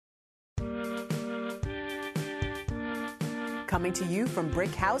Coming to you from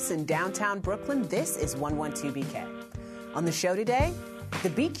Brick House in downtown Brooklyn, this is 112BK. On the show today, the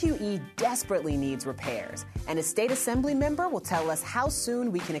BQE desperately needs repairs, and a state assembly member will tell us how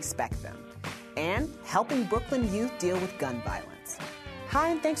soon we can expect them. And helping Brooklyn youth deal with gun violence. Hi,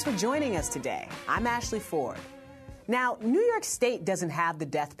 and thanks for joining us today. I'm Ashley Ford. Now, New York State doesn't have the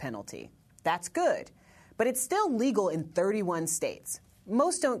death penalty. That's good. But it's still legal in 31 states.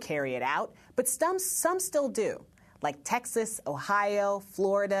 Most don't carry it out, but some still do, like Texas, Ohio,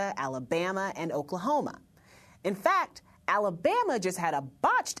 Florida, Alabama, and Oklahoma. In fact, Alabama just had a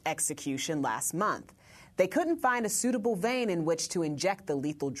botched execution last month. They couldn't find a suitable vein in which to inject the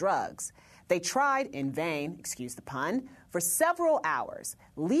lethal drugs. They tried, in vain, excuse the pun, for several hours,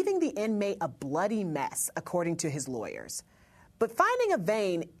 leaving the inmate a bloody mess, according to his lawyers. But finding a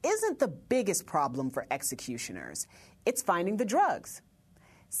vein isn't the biggest problem for executioners. It's finding the drugs.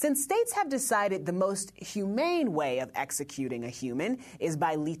 Since states have decided the most humane way of executing a human is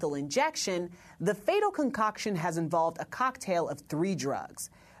by lethal injection, the fatal concoction has involved a cocktail of 3 drugs.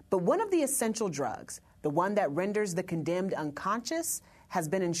 But one of the essential drugs, the one that renders the condemned unconscious, has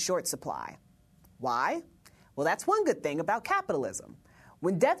been in short supply. Why? Well, that's one good thing about capitalism.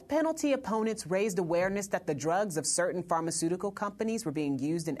 When death penalty opponents raised awareness that the drugs of certain pharmaceutical companies were being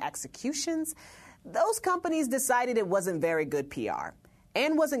used in executions, those companies decided it wasn't very good PR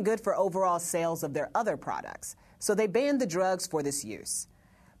and wasn't good for overall sales of their other products, so they banned the drugs for this use.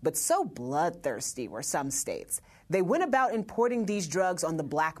 But so bloodthirsty were some states, they went about importing these drugs on the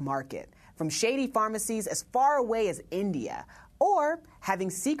black market from shady pharmacies as far away as India, or having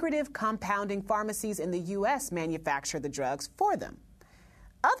secretive compounding pharmacies in the U.S. manufacture the drugs for them.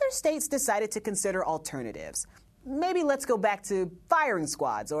 Other states decided to consider alternatives. Maybe let's go back to firing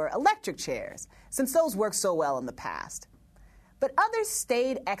squads or electric chairs, since those worked so well in the past. But others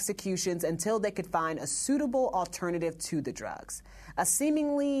stayed executions until they could find a suitable alternative to the drugs, a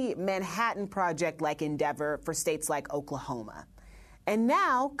seemingly Manhattan Project-like endeavor for states like Oklahoma. And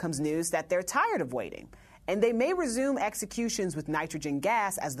now comes news that they're tired of waiting, and they may resume executions with nitrogen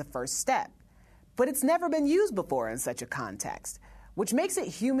gas as the first step. But it's never been used before in such a context, which makes it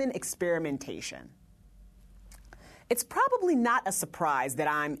human experimentation. It's probably not a surprise that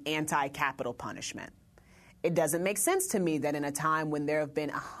I'm anti-capital punishment. It doesn't make sense to me that in a time when there have been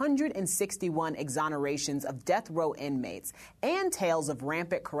 161 exonerations of death row inmates and tales of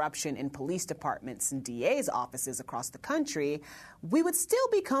rampant corruption in police departments and DA's offices across the country, we would still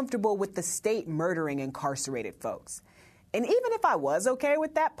be comfortable with the state murdering incarcerated folks. And even if I was okay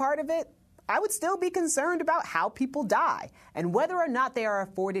with that part of it, I would still be concerned about how people die and whether or not they are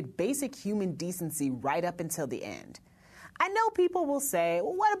afforded basic human decency right up until the end. I know people will say,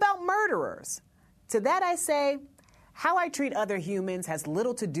 well, what about murderers? To that I say, how I treat other humans has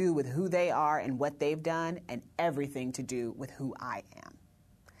little to do with who they are and what they've done, and everything to do with who I am.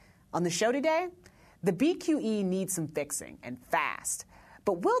 On the show today, the BQE needs some fixing, and fast.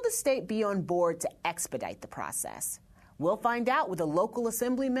 But will the state be on board to expedite the process? We'll find out with a local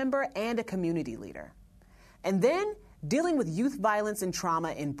assembly member and a community leader. And then, dealing with youth violence and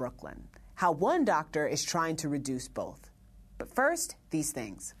trauma in Brooklyn, how one doctor is trying to reduce both. But first, these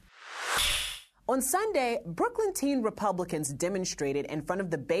things. On Sunday, Brooklyn teen Republicans demonstrated in front of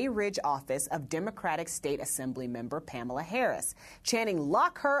the Bay Ridge office of Democratic State Assembly member Pamela Harris, chanting,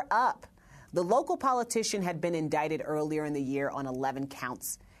 "Lock her up." The local politician had been indicted earlier in the year on 11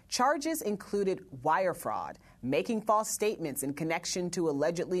 counts. Charges included wire fraud, making false statements in connection to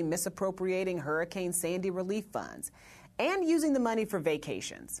allegedly misappropriating Hurricane Sandy relief funds, and using the money for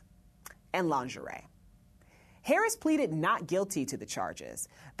vacations and lingerie. Harris pleaded not guilty to the charges,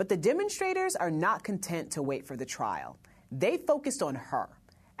 but the demonstrators are not content to wait for the trial. They focused on her.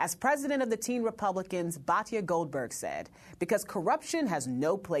 As president of the Teen Republicans, Batya Goldberg said, because corruption has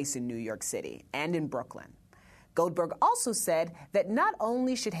no place in New York City and in Brooklyn. Goldberg also said that not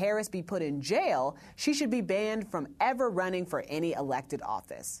only should Harris be put in jail, she should be banned from ever running for any elected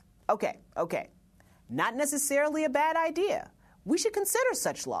office. Okay. Not necessarily a bad idea. We should consider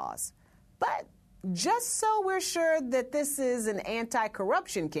such laws. But just so we're sure that this is an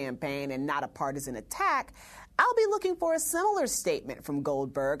anti-corruption campaign and not a partisan attack, I'll be looking for a similar statement from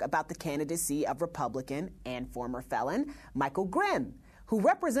Goldberg about the candidacy of Republican and former felon Michael Grimm, who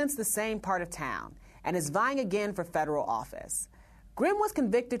represents the same part of town and is vying again for federal office. Grimm was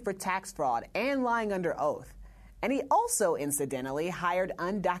convicted for tax fraud and lying under oath. And he also, incidentally, hired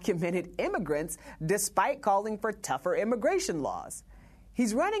undocumented immigrants despite calling for tougher immigration laws.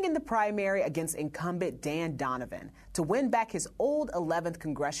 He's running in the primary against incumbent Dan Donovan to win back his old 11th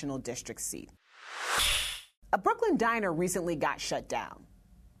congressional district seat. A Brooklyn diner recently got shut down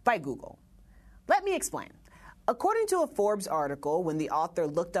by Google. Let me explain. According to a Forbes article, when the author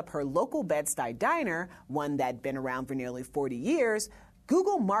looked up her local Bed-Stuy diner, one that'd been around for nearly 40 years,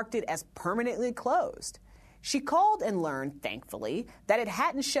 Google marked it as permanently closed. She called and learned, thankfully, that it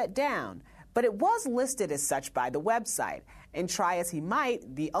hadn't shut down, but it was listed as such by the website. And try as he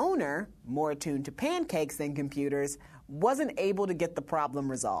might, the owner, more attuned to pancakes than computers, wasn't able to get the problem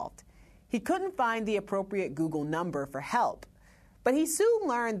resolved. He couldn't find the appropriate Google number for help. But he soon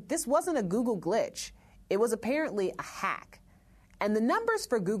learned this wasn't a Google glitch. It was apparently a hack. And the numbers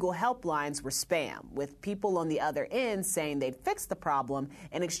for Google helplines were spam, with people on the other end saying they'd fix the problem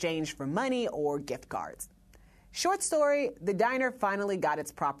in exchange for money or gift cards. Short story, the diner finally got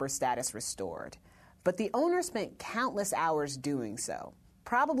its proper status restored. But the owner spent countless hours doing so,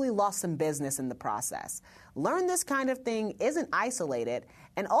 probably lost some business in the process, learned this kind of thing isn't isolated,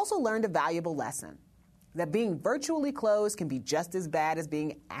 and also learned a valuable lesson, that being virtually closed can be just as bad as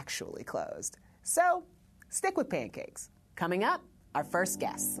being actually closed. So, stick with pancakes. Coming up, our first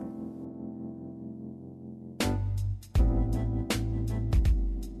guest.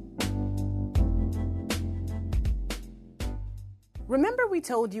 Remember we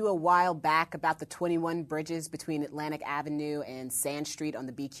told you a while back about the 21 bridges between Atlantic Avenue and Sand Street on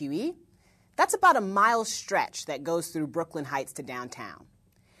the BQE? That's about a mile stretch that goes through Brooklyn Heights to downtown.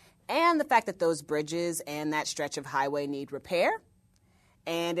 And the fact that those bridges and that stretch of highway need repair.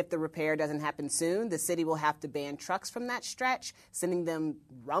 And if the repair doesn't happen soon, the city will have to ban trucks from that stretch, sending them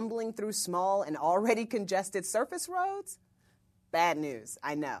rumbling through small and already congested surface roads. Bad news,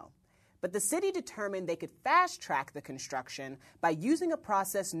 I know. But the city determined they could fast-track the construction by using a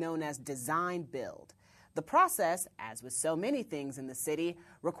process known as design-build. The process, as with so many things in the city,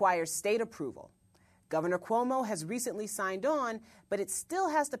 requires state approval. Governor Cuomo has recently signed on, but it still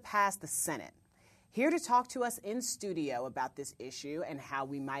has to pass the Senate. Here to talk to us in studio about this issue and how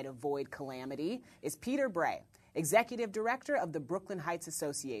we might avoid calamity is Peter Bray, Executive Director of the Brooklyn Heights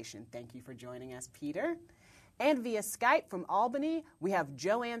Association. Thank you for joining us, Peter. And via Skype from Albany, we have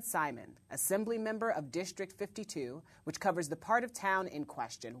Joanne Simon, Assembly Member of District 52, which covers the part of town in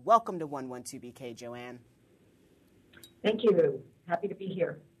question. Welcome to 112BK, Joanne. Thank you. Happy to be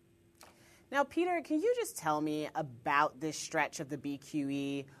here. Now, Peter, can you just tell me about this stretch of the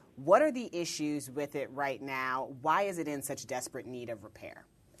BQE? What are the issues with it right now? Why is it in such desperate need of repair,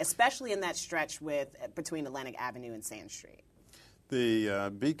 especially in that stretch between Atlantic Avenue and Sand Street? The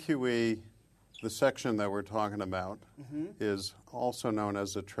BQE, the section that we're talking about, is also known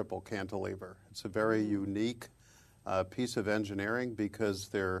as a triple cantilever. It's a very unique piece of engineering because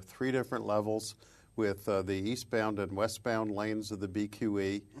there are three different levels with the eastbound and westbound lanes of the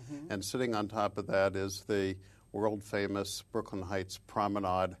BQE, and sitting on top of that is the world-famous Brooklyn Heights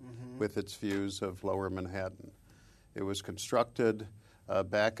Promenade with its views of Lower Manhattan. It was constructed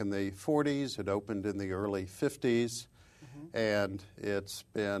back in the 40s. It opened in the early 50s, and it's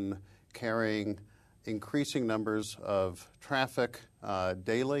been carrying increasing numbers of traffic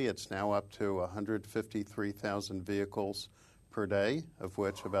daily. It's now up to 153,000 vehicles per day, of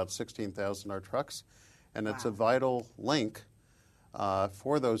which about 16,000 are trucks. And it's a vital link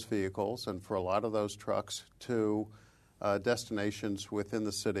for those vehicles and for a lot of those trucks to destinations within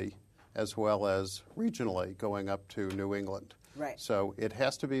the city as well as regionally going up to New England. Right. So it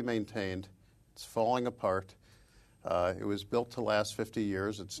has to be maintained. It's falling apart. It was built to last 50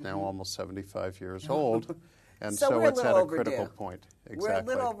 years. It's now almost 75 years old. And so it's at a critical point. Exactly. We're a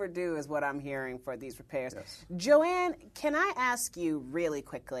little overdue is what I'm hearing for these repairs. Yes. Joanne, can I ask you really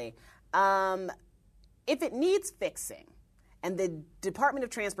quickly, if it needs fixing and the Department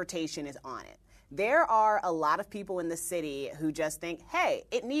of Transportation is on it, there are a lot of people in the city who just think, hey,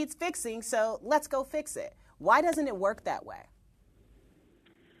 it needs fixing, so let's go fix it. Why doesn't it work that way?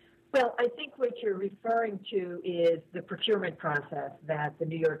 Well, I think what you're referring to is the procurement process that the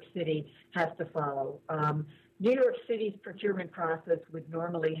New York City has to follow. New York City's procurement process would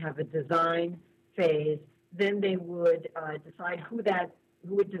normally have a design phase. Then they would decide who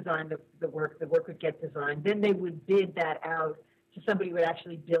would design the work. The work would get designed. Then they would bid that out to somebody who would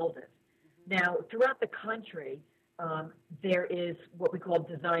actually build it. Now, throughout the country, there is what we call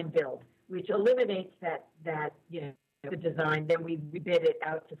design build, which eliminates that the design, then we bid it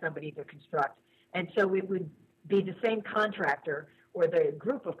out to somebody to construct. And so it would be the same contractor or the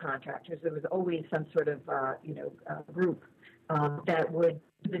group of contractors. There was always some sort of, group that would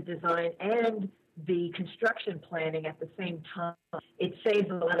do the design and the construction planning at the same time. It saves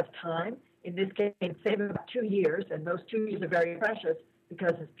a lot of time. In this case, it saves about 2 years, and those 2 years are very precious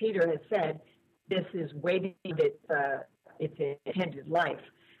because, as Peter has said, this is way beyond its intended life.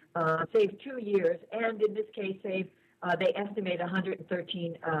 Save 2 years, and in this case, save they estimate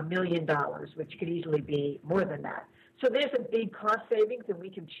 $113 million, which could easily be more than that. So there's a big cost savings, and we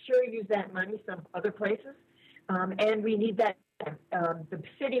can sure use that money some other places. And we need that. The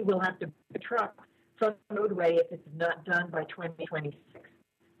city will have to buy a truck from the roadway if it's not done by 2026.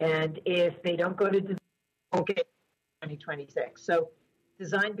 And if they don't go to design, we'll get 2026. So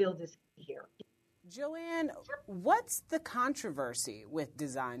design build is here. Joanne, what's the controversy with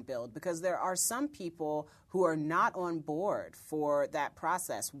design build? Because there are some people who are not on board for that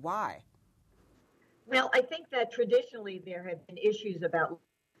process. Why? Well, I think that traditionally there have been issues about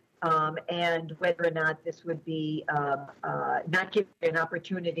and whether or not this would be not giving an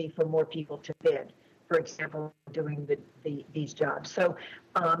opportunity for more people to bid, for example, doing these jobs. So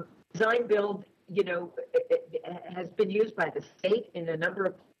design build, it has been used by the state in a number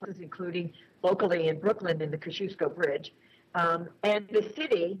of places, including locally in Brooklyn in the Kosciuszko Bridge. And the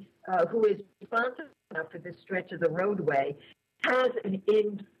city, who is responsible for this stretch of the roadway, has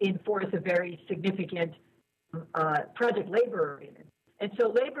in force a very significant project labor agreement. And so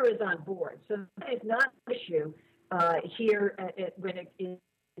labor is on board. So that is not an issue here when it is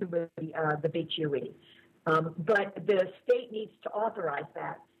with the BQE. But the state needs to authorize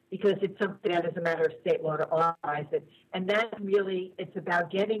that because it's something that is a matter of state law to authorize it. And that's really, it's about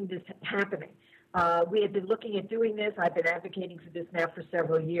getting this happening. We have been looking at doing this. I've been advocating for this now for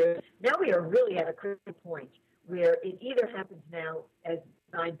several years. Now we are really at a critical point where it either happens now as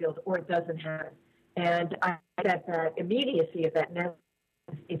design build or it doesn't happen. And I think that immediacy of that now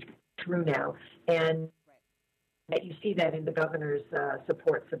is true now. And that you see that in the governor's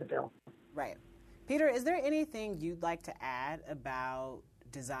support for the bill. Right. Peter, is there anything you'd like to add about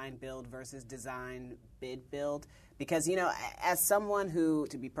design build versus design bid build? Because, as someone who,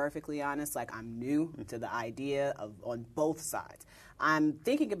 to be perfectly honest, I'm new to the idea of on both sides. I'm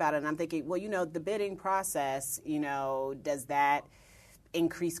thinking about it and I'm thinking, well, the bidding process, does that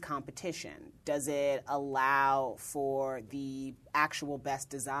increase competition? Does it allow for the actual best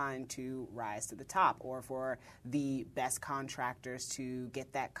design to rise to the top or for the best contractors to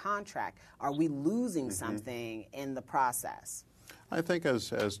get that contract? Are we losing something in the process? I think as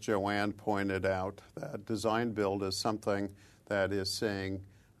Joanne pointed out, that design build is something that is seeing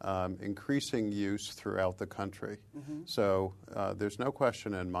increasing use throughout the country. So there's no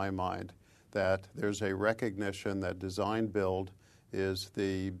question in my mind that there's a recognition that design build is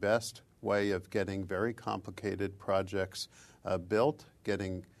the best way of getting very complicated projects built,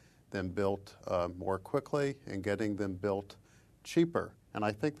 getting them built more quickly, and getting them built cheaper. And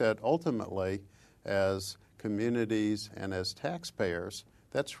I think that ultimately, as communities and as taxpayers,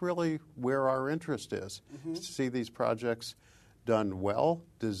 that's really where our interest is, to see these projects done well,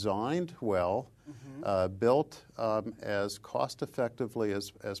 designed well, built as cost effectively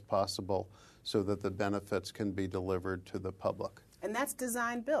as possible so that the benefits can be delivered to the public. And that's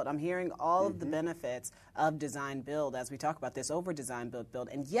design build. I'm hearing all of the benefits of design build as we talk about this over design build.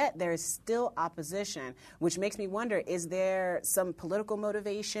 And yet there is still opposition, which makes me wonder, is there some political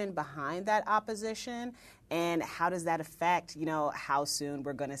motivation behind that opposition? And how does that affect, how soon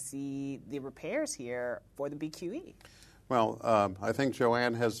we're going to see the repairs here for the BQE? Well, I think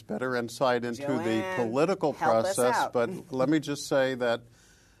Joanne has better insight into the political process, but let me just say that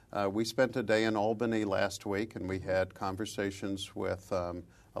we spent a day in Albany last week, and we had conversations with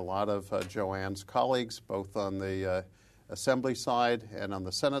a lot of Joanne's colleagues, both on the Assembly side and on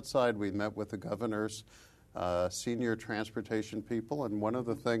the Senate side. We met with the governor's senior transportation people, and one of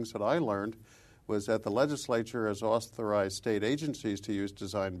the things that I learned was that the legislature has authorized state agencies to use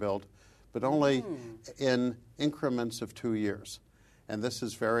design build, but only in increments of 2 years. And this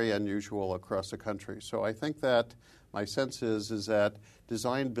is very unusual across the country. So I think that my sense is that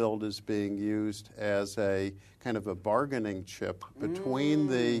design build is being used as a kind of a bargaining chip between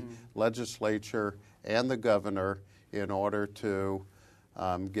the legislature and the governor in order to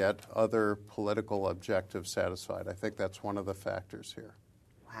get other political objectives satisfied. I think that's one of the factors here.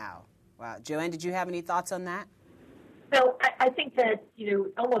 Wow. Joanne, did you have any thoughts on that? Well, I think that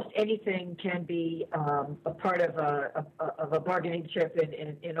almost anything can be a part of a bargaining chip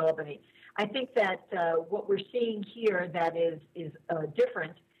in Albany. I think that what we're seeing here that is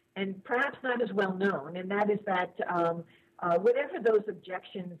different and perhaps not as well known, and that is that whatever those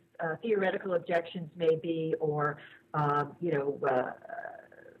objections, theoretical objections may be, or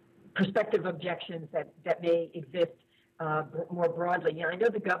prospective objections that may exist more broadly. I know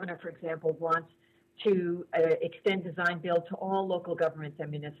the governor, for example, wants to extend design build to all local governments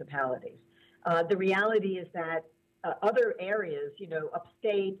and municipalities. The reality is that other areas,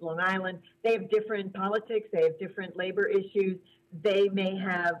 upstate, Long Island, they have different politics, they have different labor issues, they may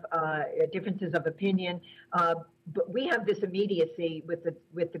have differences of opinion, but we have this immediacy with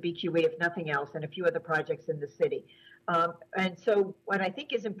the BQE, if nothing else, and a few other projects in the city. And so what I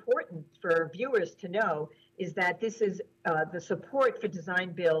think is important for viewers to know is that this is the support for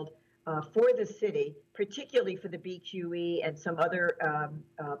design build for the city, particularly for the BQE and some other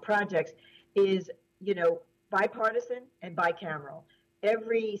projects, is, bipartisan and bicameral.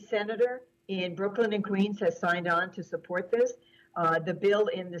 Every senator in Brooklyn and Queens has signed on to support this. The bill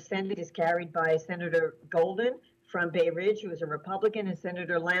in the Senate is carried by Senator Golden from Bay Ridge, who is a Republican, and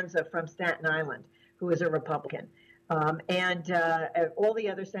Senator Lanza from Staten Island, who is a Republican. And all the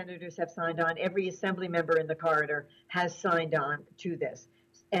other senators have signed on. Every assembly member in the corridor has signed on to this.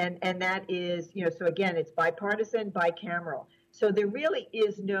 And that is, so again, it's bipartisan, bicameral. So there really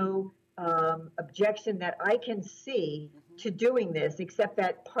is no objection that I can see to doing this, except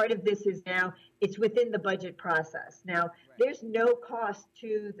that part of this is now, it's within the budget process. Now, there's no cost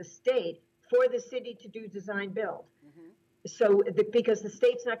to the state for the city to do design build. So, because the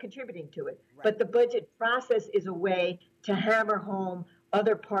state's not contributing to it. Right. But the budget process is a way to hammer home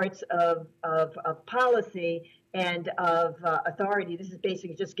other parts of policy and of authority. This is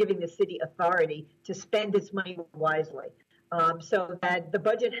basically just giving the city authority to spend its money wisely. So that the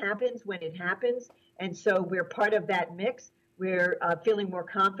budget happens when it happens. And so we're part of that mix. We're feeling more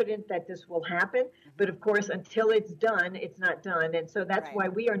confident that this will happen. But of course, until it's done, it's not done. And so that's why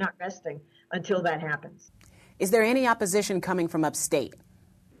we are not resting until that happens. Is there any opposition coming from upstate?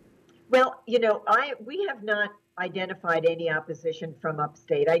 Well, we have not identified any opposition from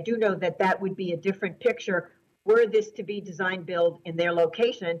upstate. I do know that would be a different picture. Were this to be design build in their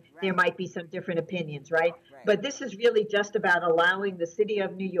location, there might be some different opinions, right? But this is really just about allowing the city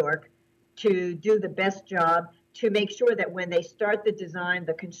of New York to do the best job to make sure that when they start the design,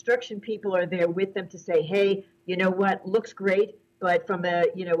 the construction people are there with them to say, hey, you know what, looks great, but from a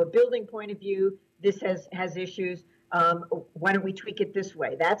building point of view, this has issues. Why don't we tweak it this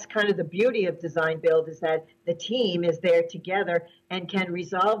way? That's kind of the beauty of design build, is that the team is there together and can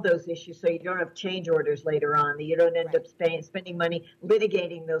resolve those issues, so you don't have change orders later on. You don't end up spending money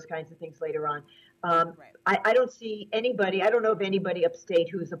litigating those kinds of things later on. I don't see anybody, I don't know of anybody upstate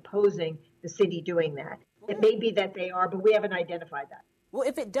who's opposing the city doing that. It may be that they are, but we haven't identified that. Well,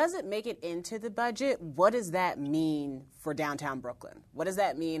 if it doesn't make it into the budget, what does that mean for downtown Brooklyn? What does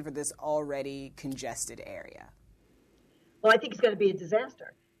that mean for this already congested area? Well, I think it's going to be a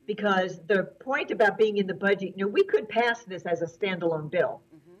disaster, because the point about being in the budget, we could pass this as a standalone bill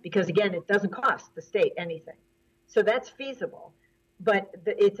because, again, it doesn't cost the state anything. So that's feasible, but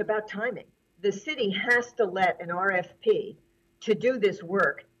it's about timing. The city has to let an RFP to do this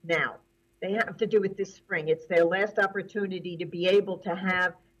work now. They have to do it this spring. It's their last opportunity to be able to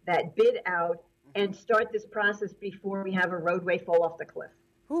have that bid out and start this process before we have a roadway fall off the cliff.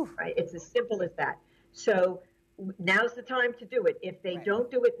 Right? It's as simple as that. So now's the time to do it. If they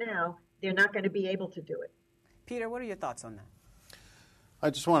don't do it now, they're not going to be able to do it. Peter, what are your thoughts on that? I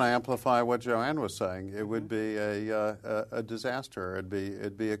just want to amplify what Joanne was saying. It would be a disaster.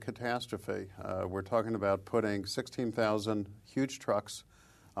 It'd be a catastrophe. We're talking about putting 16,000 huge trucks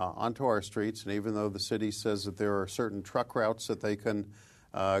onto our streets, and even though the city says that there are certain truck routes that they can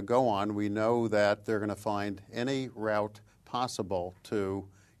go on, we know that they're going to find any route possible to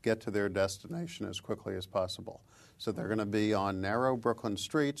get to their destination as quickly as possible. So they're going to be on narrow Brooklyn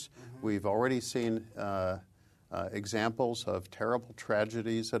streets. We've already seen examples of terrible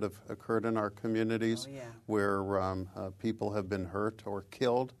tragedies that have occurred in our communities where people have been hurt or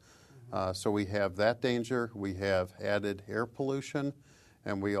killed. So we have that danger. We have added air pollution,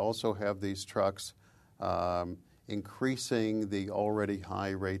 and we also have these trucks increasing the already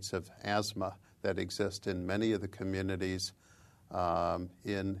high rates of asthma that exist in many of the communities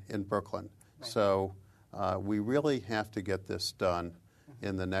in Brooklyn. So we really have to get this done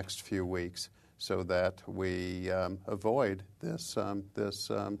in the next few weeks so that we avoid this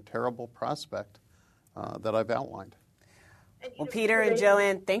terrible prospect that I've outlined. Well, Peter and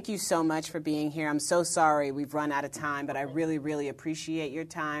Joanne, thank you so much for being here. I'm so sorry we've run out of time, but I really, really appreciate your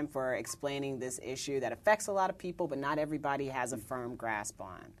time for explaining this issue that affects a lot of people, but not everybody has a firm grasp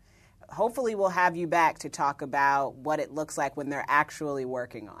on. Hopefully we'll have you back to talk about what it looks like when they're actually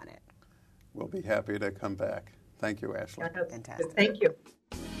working on it. We'll be happy to come back. Thank you, Ashley. Fantastic. Thank you.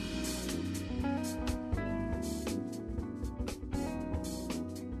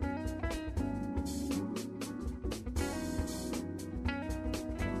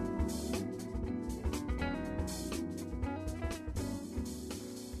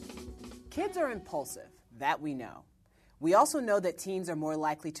 Kids are impulsive, that we know. We also know that teens are more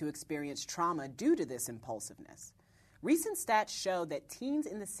likely to experience trauma due to this impulsiveness. Recent stats show that teens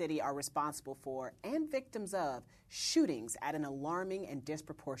in the city are responsible for and victims of shootings at an alarming and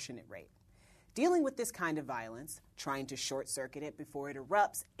disproportionate rate. Dealing with this kind of violence, trying to short-circuit it before it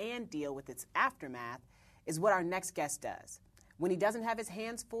erupts and deal with its aftermath is what our next guest does when he doesn't have his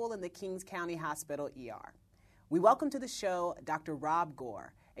hands full in the Kings County Hospital ER. We welcome to the show Dr. Rob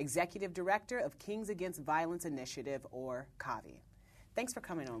Gore, Executive Director of Kings Against Violence Initiative, or CAVI. Thanks for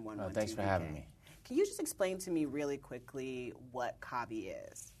coming on 112. Thanks for having me. Can you just explain to me really quickly what CAVI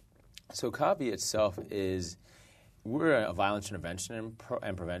is? So CAVI itself is, we're a violence intervention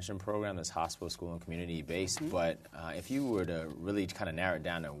and prevention program that's hospital, school, and community-based. Mm-hmm. But if you were to really kind of narrow it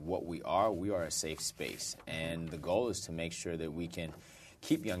down to what we are a safe space. And the goal is to make sure that we can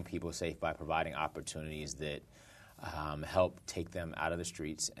keep young people safe by providing opportunities that help take them out of the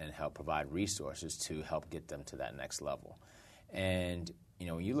streets and help provide resources to help get them to that next level. And, you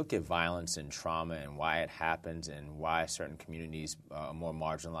know, when you look at violence and trauma and why it happens and why certain communities are more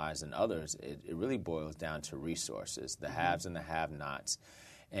marginalized than others, it really boils down to resources, the haves and the have-nots.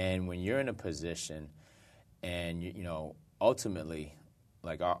 And when you're in a position and, you know, ultimately,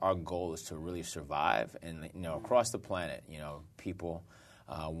 like our goal is to really survive. And, you know, across the planet, you know, people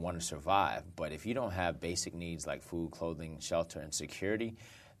want to survive. But if you don't have basic needs like food, clothing, shelter, and security,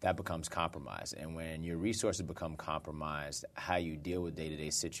 that becomes compromised. And when your resources become compromised, how you deal with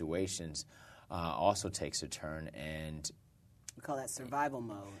day-to-day situations also takes a turn. And we call that survival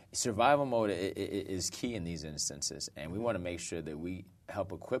mode. Survival mode is key in these instances. And we want to make sure that we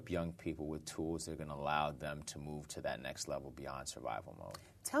help equip young people with tools that are going to allow them to move to that next level beyond survival mode.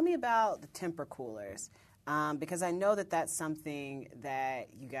 Tell me about the temper coolers. Because I know that that's something that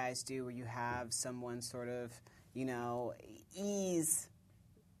you guys do where you have someone sort of, you know, ease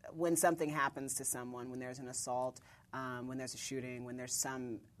when something happens to someone, when there's an assault, when there's a shooting, when there's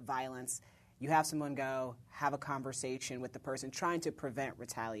some violence. You have someone go have a conversation with the person trying to prevent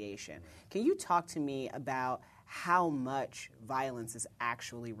retaliation. Can you talk to me about how much violence is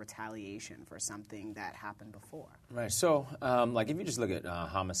actually retaliation for something that happened before? Right. So, like if you just look at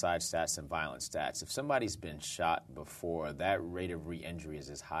homicide stats and violence stats, if somebody's been shot before, that rate of re-injury is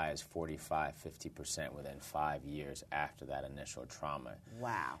as high as 45-50% within 5 years after that initial trauma.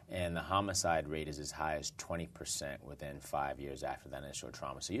 Wow. And the homicide rate is as high as 20% within 5 years after that initial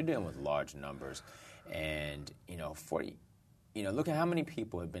trauma. So you're dealing with large numbers. And, you know, look at how many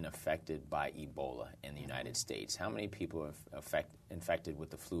people have been affected by Ebola in the United States. How many people are infected with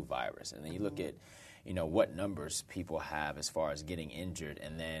the flu virus? And then you look at, you know, what numbers people have as far as getting injured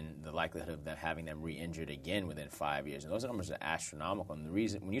and then the likelihood of them having them re-injured again within 5 years. And those numbers are astronomical. And the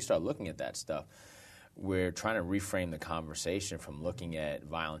reason, when you start looking at that stuff, we're trying to reframe the conversation from looking at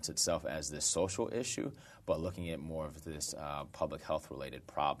violence itself as this social issue, but looking at more of this public health-related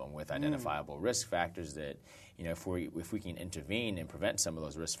problem with identifiable risk factors that, you know, if we can intervene and prevent some of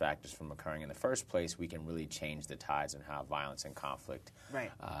those risk factors from occurring in the first place, we can really change the tides in how violence and conflict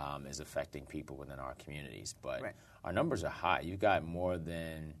is affecting people within our communities. But our numbers are high. You've got more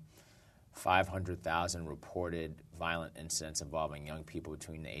than 500,000 reported violent incidents involving young people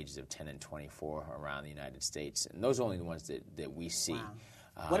between the ages of 10 and 24 around the United States. And those are only the ones that we see.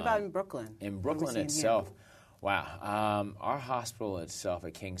 Wow. What about in Brooklyn? In Brooklyn itself, wow. Our hospital itself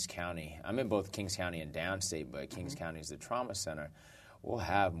at Kings County, I'm in both Kings County and downstate, but Kings County is the trauma center. We'll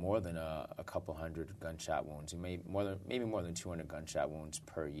have more than a couple hundred gunshot wounds, maybe more than 200 gunshot wounds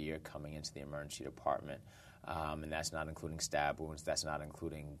per year coming into the emergency department. And that's not including stab wounds. That's not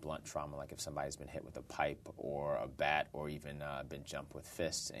including blunt trauma, like if somebody's been hit with a pipe or a bat or even been jumped with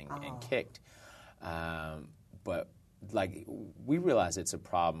fists and kicked. But, like, we realize it's a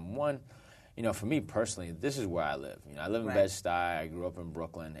problem. One, you know, for me personally, this is where I live. You know, I live in Bed-Stuy. I grew up in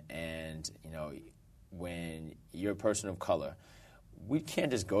Brooklyn. And, you know, when you're a person of color, we can't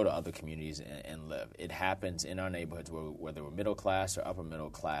just go to other communities and live. It happens in our neighborhoods, whether we're middle class or upper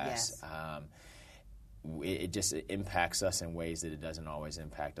middle class. Yes. It just impacts us in ways that it doesn't always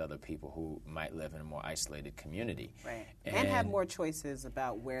impact other people who might live in a more isolated community. Right. And have more choices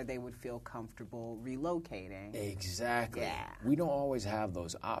about where they would feel comfortable relocating. Exactly. Yeah. We don't always have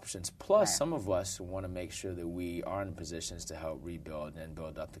those options. Plus, some of us want to make sure that we are in positions to help rebuild and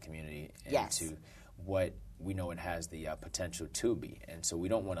build up the community into what we know it has the potential to be. And so we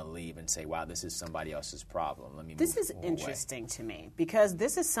don't want to leave and say, wow, this is somebody else's problem. Let me This is interesting to me because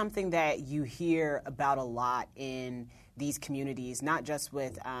this is something that you hear about a lot in these communities, not just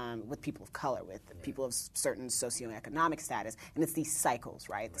with people of color, with people of certain socioeconomic status. And it's these cycles,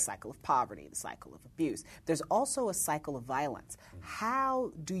 right? The cycle of poverty, the cycle of abuse. There's also a cycle of violence.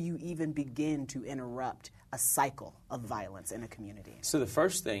 How do you even begin to interrupt a cycle of violence in a community? So the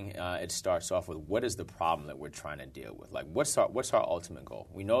first thing, it starts off with, what is the problem that we're trying to deal with? Like, what's our ultimate goal?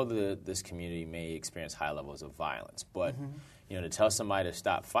 We know that this community may experience high levels of violence, but to tell somebody to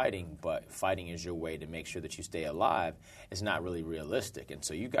stop fighting, but fighting is your way to make sure that you stay alive, is not really realistic. And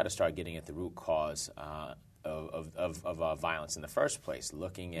so you've got to start getting at the root cause of violence in the first place,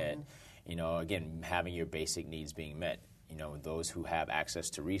 looking at, again, having your basic needs being met. Those who have access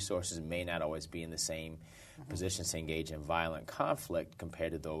to resources may not always be in the same positions to engage in violent conflict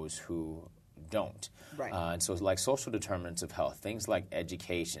compared to those who don't. Right. And so like social determinants of health, things like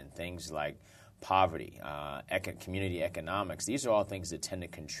education, things like poverty, community economics, these are all things that tend to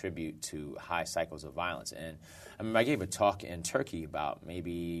contribute to high cycles of violence. And I gave a talk in Turkey about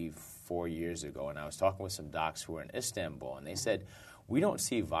maybe 4 years ago, and I was talking with some docs who were in Istanbul, and they said, we don't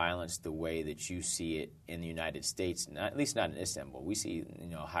see violence the way that you see it in the United States, at least not in Istanbul. We see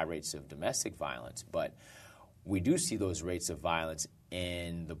high rates of domestic violence, but we do see those rates of violence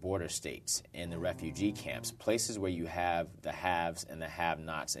in the border states, in the refugee camps, places where you have the haves and the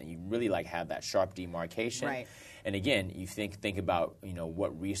have-nots, and you really have that sharp demarcation. Right. And again, you think about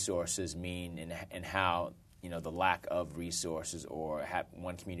what resources mean and how the lack of resources, or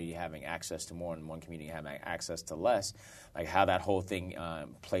one community having access to more and one community having access to less, like how that whole thing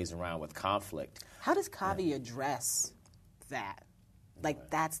plays around with conflict. How does CAVI address that?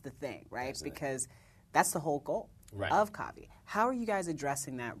 That's the thing, right? Absolutely. Because that's the whole goal Right. of CAVI. How are you guys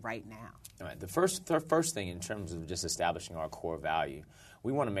addressing that right now? All right. The first thing in terms of just establishing our core value,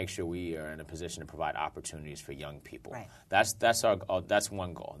 we want to make sure we are in a position to provide opportunities for young people. Right. That's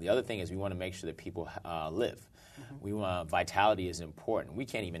one goal. The other thing is we want to make sure that people live. Vitality is important. We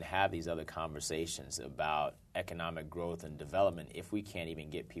can't even have these other conversations about economic growth and development if we can't even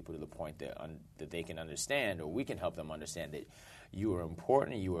get people to the point that they can understand, or we can help them understand that you are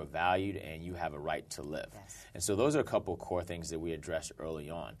important, you are valued, and you have a right to live. Yes. And so those are a couple of core things that we addressed early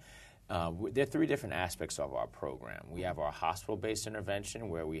on. There are three different aspects of our program. We have our hospital-based intervention,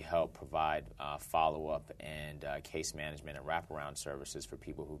 where we help provide follow-up and case management and wraparound services for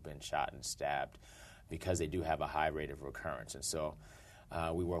people who've been shot and stabbed, because they do have a high rate of recurrence. And so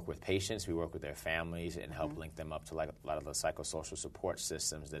we work with patients, we work with their families, and help link them up to a lot of the psychosocial support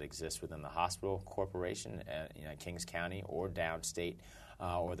systems that exist within the hospital corporation at Kings County or downstate,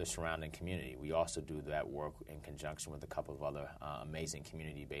 or the surrounding community. We also do that work in conjunction with a couple of other amazing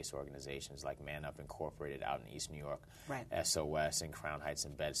community-based organizations like Man Up Incorporated out in East New York, Right. SOS in Crown Heights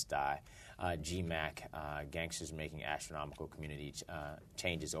and Bed-Stuy, GMAC, Gangsters Making Astronomical Community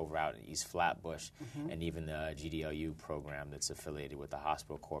Changes over out in East Flatbush, and even the GDLU program that's affiliated with the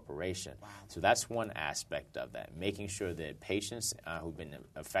hospital corporation. Wow. So that's one aspect of that, making sure that patients who've been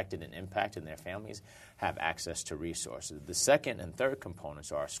affected and impacted and their families have access to resources. The second and third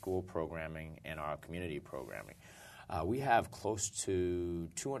components are our school programming and our community programming. We have close to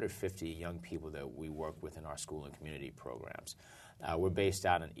 250 young people that we work with in our school and community programs. We're based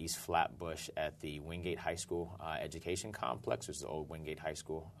out in East Flatbush at the Wingate High School Education Complex, which is the old Wingate High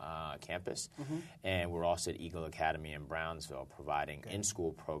School campus. And we're also at Eagle Academy in Brownsville, providing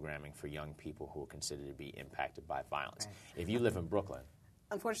in-school programming for young people who are considered to be impacted by violence. Right. If you live in Brooklyn,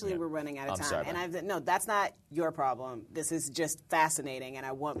 Unfortunately, we're running out of time. Sorry, and no, that's not your problem. This is just fascinating, and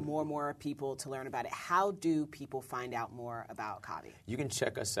I want more and more people to learn about it. How do people find out more about CAVI? You can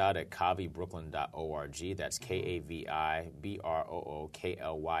check us out at cavibrooklyn.org. That's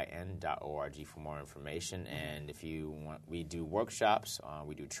KAVIBROOKLYN.org for more information. And if you want, we do workshops,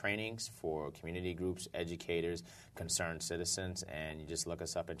 we do trainings for community groups, educators, concerned citizens, and you just look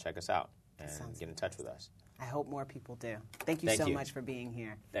us up and check us out and get in touch with us. I hope more people do. Thank you so much for being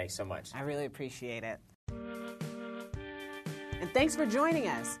here. Thanks so much. I really appreciate it. And thanks for joining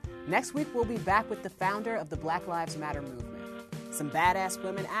us. Next week, we'll be back with the founder of the Black Lives Matter movement, some badass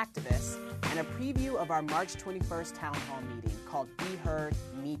women activists, and a preview of our March 21st town hall meeting called Be Heard,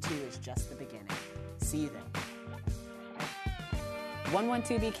 Me Too is Just the Beginning. See you then.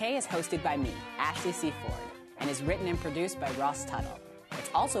 112BK is hosted by me, Ashley C. Ford, and is written and produced by Ross Tuttle.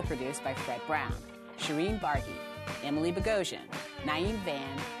 It's also produced by Fred Brown, Shireen Barhi, Emily Bogosian, Naeem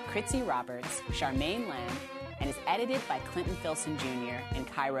Van, Kritzy Roberts, Charmaine Lamb, and is edited by Clinton Filson Jr. and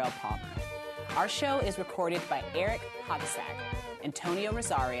Kyrell Palmer. Our show is recorded by Eric Hagasak, Antonio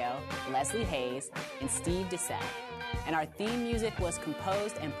Rosario, Leslie Hayes, and Steve Dissett. And our theme music was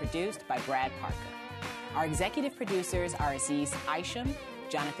composed and produced by Brad Parker. Our executive producers are Aziz Isham,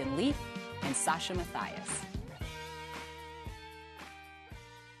 Jonathan Leaf, and Sasha Matthias.